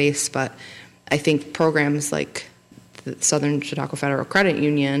people face, but I think programs like the Southern Chautauqua Federal Credit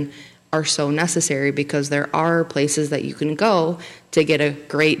Union are so necessary because there are places that you can go to get a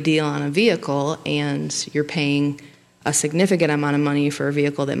great deal on a vehicle, and you're paying a significant amount of money for a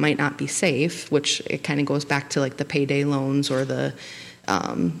vehicle that might not be safe, which it kind of goes back to like the payday loans or the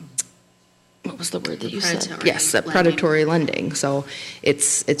what was the word that you said? Yes, that predatory lending. So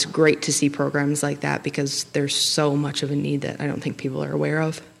it's great to see programs like that because there's so much of a need that I don't think people are aware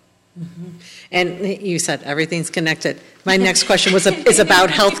of. Mm-hmm. And you said everything's connected. My next question is about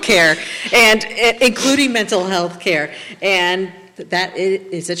health care, and including mental health care, and that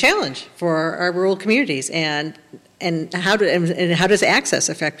is a challenge for our rural communities. And how does access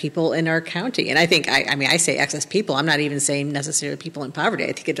affect people in our county? And I think, I say access people. I'm not even saying necessarily people in poverty.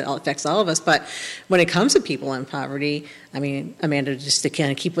 I think it all affects all of us. But when it comes to people in poverty, Amanda, just to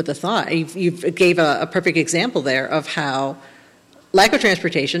kind of keep with the thought, you gave a perfect example there of how lack of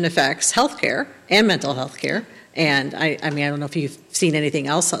transportation affects healthcare and mental health care. And I don't know if you've seen anything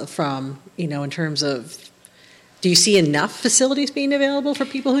else from, in terms of, do you see enough facilities being available for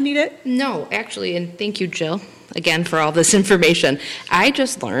people who need it? No, actually, and thank you, Jill, again, for all this information. I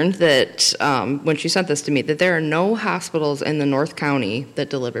just learned that when she sent this to me, that there are no hospitals in the North County that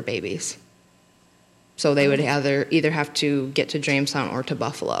deliver babies. So they would either have to get to Jamestown or to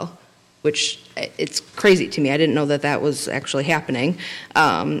Buffalo, which it's crazy to me. I didn't know that was actually happening.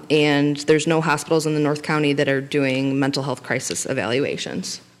 And there's no hospitals in the North County that are doing mental health crisis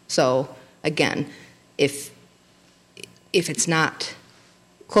evaluations. So again, if it's not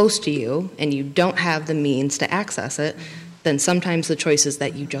close to you and you don't have the means to access it, then sometimes the choice is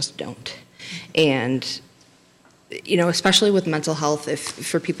that you just don't. And, especially with mental health,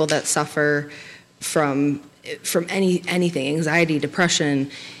 for people that suffer from anything, anxiety,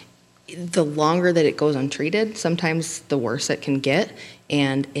 depression, the longer that it goes untreated, sometimes the worse it can get,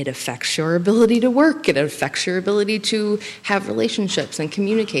 and it affects your ability to work. It affects your ability to have relationships and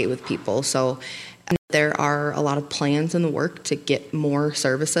communicate with people. So there are a lot of plans in the work to get more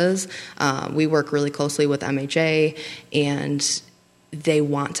services. We work really closely with MHA, and they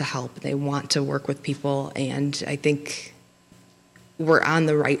want to help. They want to work with people, and I think we're on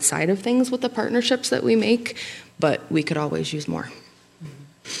the right side of things with the partnerships that we make, but we could always use more.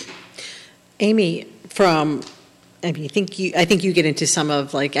 Amy, I think you get into some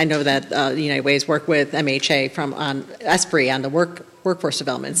of, I know that United Way's work with MHA on ESPRI on the workforce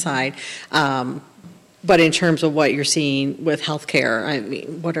development side. But in terms of what you're seeing with healthcare,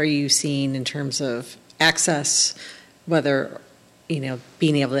 what are you seeing in terms of access, whether,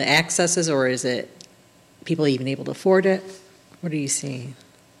 being able to access it, or is it people even able to afford it? What are you seeing?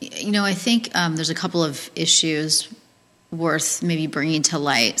 I think there's a couple of issues worth maybe bringing to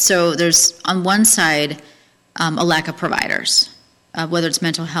light. So there's, on one side, a lack of providers, whether it's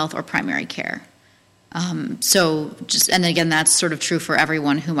mental health or primary care. And again, that's sort of true for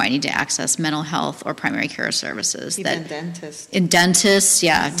everyone who might need to access mental health or primary care services. Even dentists.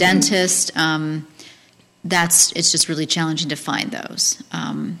 Dentists. It's just really challenging to find those.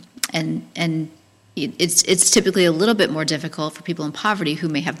 And it's typically a little bit more difficult for people in poverty who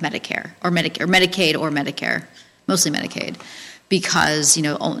may have Medicare or Medicaid or Medicare, mostly Medicaid, because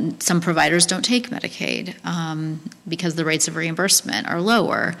some providers don't take Medicaid because the rates of reimbursement are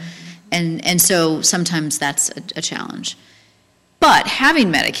lower. And so sometimes that's a challenge. But having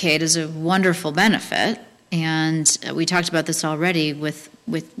Medicaid is a wonderful benefit, and we talked about this already with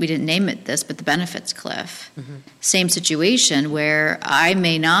we didn't name it this, but the benefits cliff. Mm-hmm. Same situation where I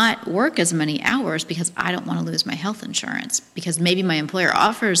may not work as many hours because I don't want to lose my health insurance, because maybe my employer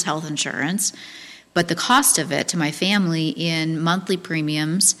offers health insurance, but the cost of it to my family in monthly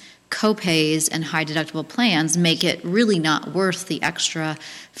premiums, co-pays, and high deductible plans make it really not worth the extra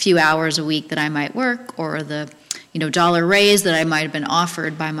few hours a week that I might work, or the dollar raise that I might have been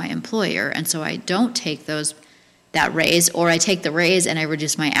offered by my employer. And so I don't take that raise, or I take the raise and I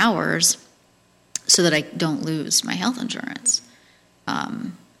reduce my hours so that I don't lose my health insurance.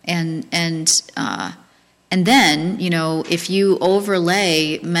 And then, if you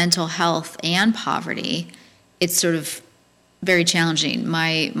overlay mental health and poverty, it's sort of very challenging.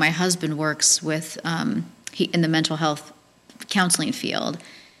 My husband works with in the mental health counseling field,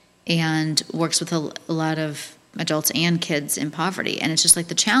 and works with a lot of adults and kids in poverty. And it's just like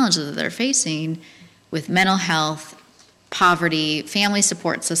the challenges that they're facing with mental health, poverty, family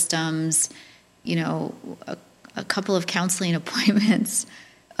support systems, a couple of counseling appointments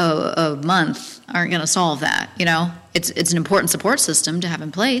a month aren't going to solve that. It's an important support system to have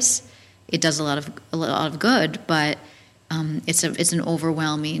in place. It does a lot of good, but it's an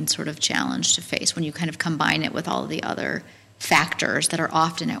overwhelming sort of challenge to face when you kind of combine it with all of the other factors that are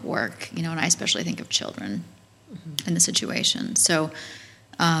often at work. And I especially think of children in the situation. So,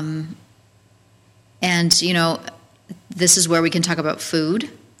 this is where we can talk about food,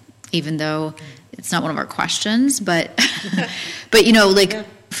 even though it's not one of our questions, but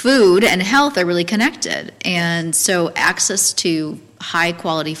food and health are really connected. And so access to high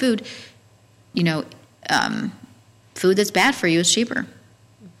quality food, food that's bad for you is cheaper.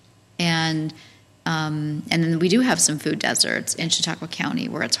 And then we do have some food deserts in Chautauqua County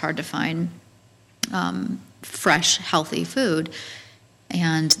where it's hard to find fresh, healthy food.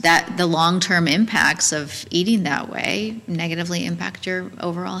 And that the long-term impacts of eating that way negatively impact your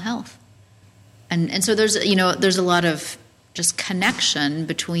overall health. And so there's a lot of just connection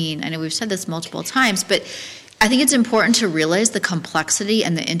between, I know we've said this multiple times, but I think it's important to realize the complexity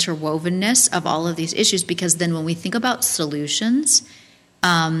and the interwovenness of all of these issues, because then when we think about solutions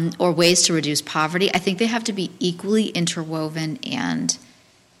or ways to reduce poverty, I think they have to be equally interwoven and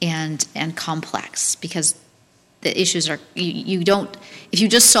complex, because the issues are, you don't, if you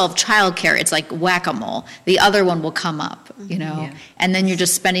just solve childcare, it's like whack-a-mole. The other one will come up, and then you're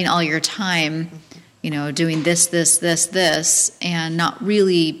just spending all your time, doing this, and not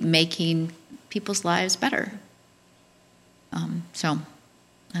really making people's lives better. So,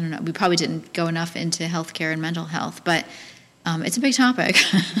 I don't know. We probably didn't go enough into healthcare and mental health, but it's a big topic.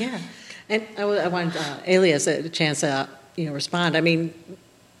 Yeah, and I want Elias a chance to respond. I mean,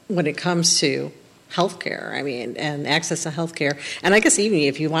 when it comes to healthcare, and access to healthcare, and I guess even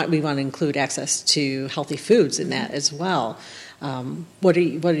if we want to include access to healthy foods in that as well. What are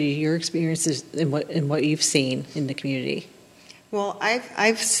your experiences and what you've seen in the community? Well,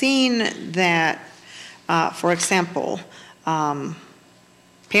 I've seen that, for example,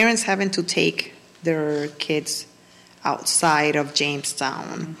 parents having to take their kids outside of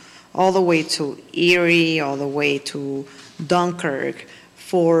Jamestown, all the way to Erie, all the way to Dunkirk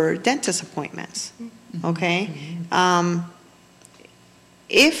for dentist appointments. Okay,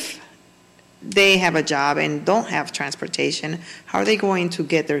 if they have a job and don't have transportation, how are they going to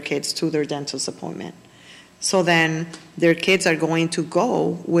get their kids to their dentist appointment? So then their kids are going to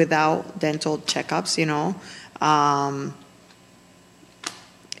go without dental checkups,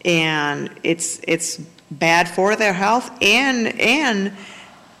 and it's bad for their health and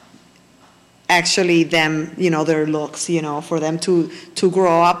actually them, their looks, for them to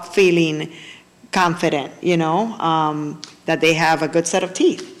grow up feeling confident, that they have a good set of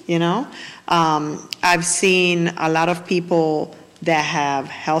teeth, I've seen a lot of people that have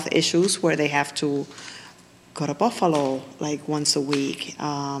health issues where they have to go to Buffalo like once a week.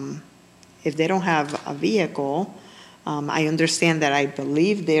 If they don't have a vehicle, I understand that I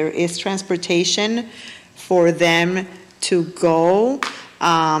believe there is transportation for them to go.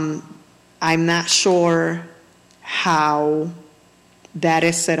 I'm not sure how that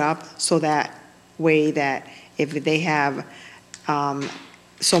is set up so that way that if they have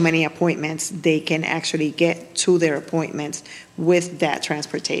so many appointments, they can actually get to their appointments with that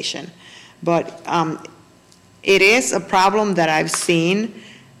transportation. But it is a problem that I've seen,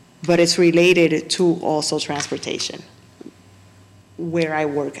 but it's related to also transportation. Where I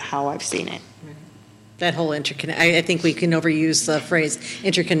work, how I've seen it. That whole I think we can overuse the phrase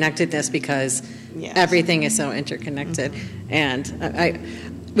interconnectedness because everything is so interconnected. And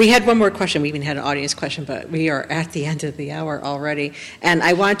we had one more question. We even had an audience question, but we are at the end of the hour already. And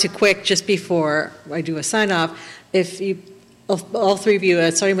I want to just before I do a sign-off, if you, all three of you,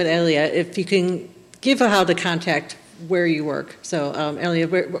 starting with Elia, if you can give how to contact where you work. So, Elia,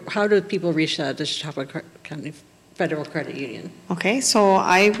 how do people reach the Chautauqua County Federal Credit Union? Okay, so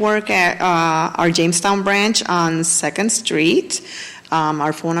I work at our Jamestown branch on 2nd Street.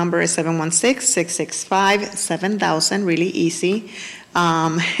 Our phone number is 716-665-7000, really easy.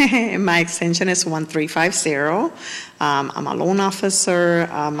 My extension is 1350. I'm a loan officer.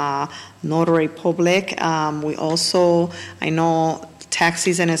 I'm a notary public. We also, I know tax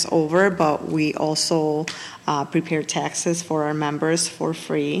season is over, but we also prepare taxes for our members for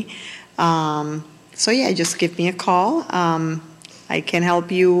free. So just give me a call. I can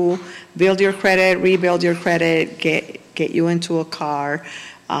help you build your credit, rebuild your credit, get you into a car.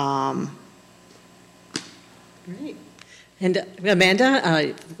 Great. And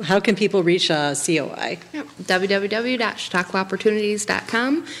Amanda, how can people reach COI? Yep.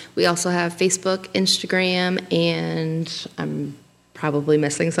 www.chautauquaopportunities.com. We also have Facebook, Instagram, and I'm probably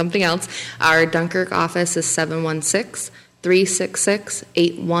missing something else. Our Dunkirk office is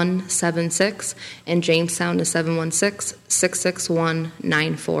 716-366-8176, and Jamestown is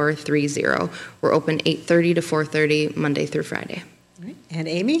 716-661-9430. We're open 8:30 to 4:30 Monday through Friday. Right. And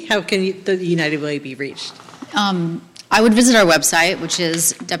Amy, how can the United Way be reached? I would visit our website, which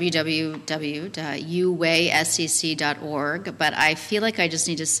is www.uwayscc.org, but I feel like I just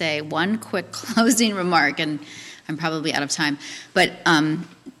need to say one quick closing remark, and I'm probably out of time. But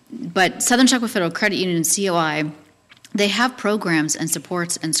Southern Chautauqua Federal Credit Union and COI, they have programs and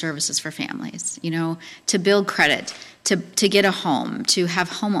supports and services for families, to build credit, to get a home, to have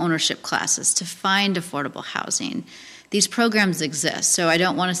home ownership classes, to find affordable housing. These programs exist, so I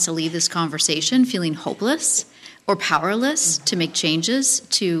don't want us to leave this conversation feeling hopeless or powerless to make changes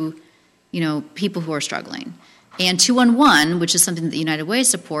to, people who are struggling. And 211, which is something that the United Way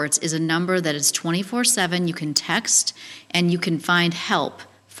supports, is a number that is 24/7. You can text and you can find help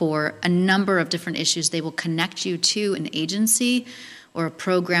for a number of different issues. They will connect you to an agency or a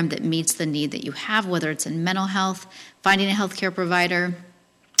program that meets the need that you have, whether it's in mental health, finding a healthcare provider,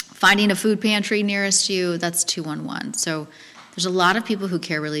 finding a food pantry nearest you. That's 211. So there's a lot of people who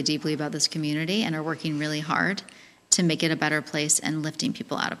care really deeply about this community and are working really hard to make it a better place and lifting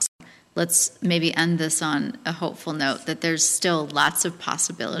people out of it. Let's maybe end this on a hopeful note that there's still lots of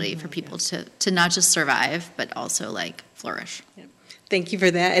possibility for people to not just survive, but also flourish. Yeah. Thank you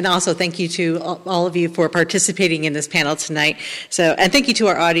for that. And also thank you to all of you for participating in this panel tonight. And thank you to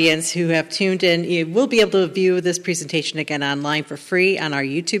our audience who have tuned in. You will be able to view this presentation again online for free on our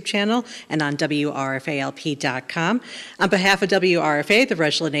YouTube channel and on WRFALP.com. On behalf of WRFA, the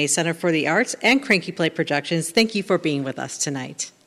Reg Lene Center for the Arts, and Cranky Play Productions, thank you for being with us tonight.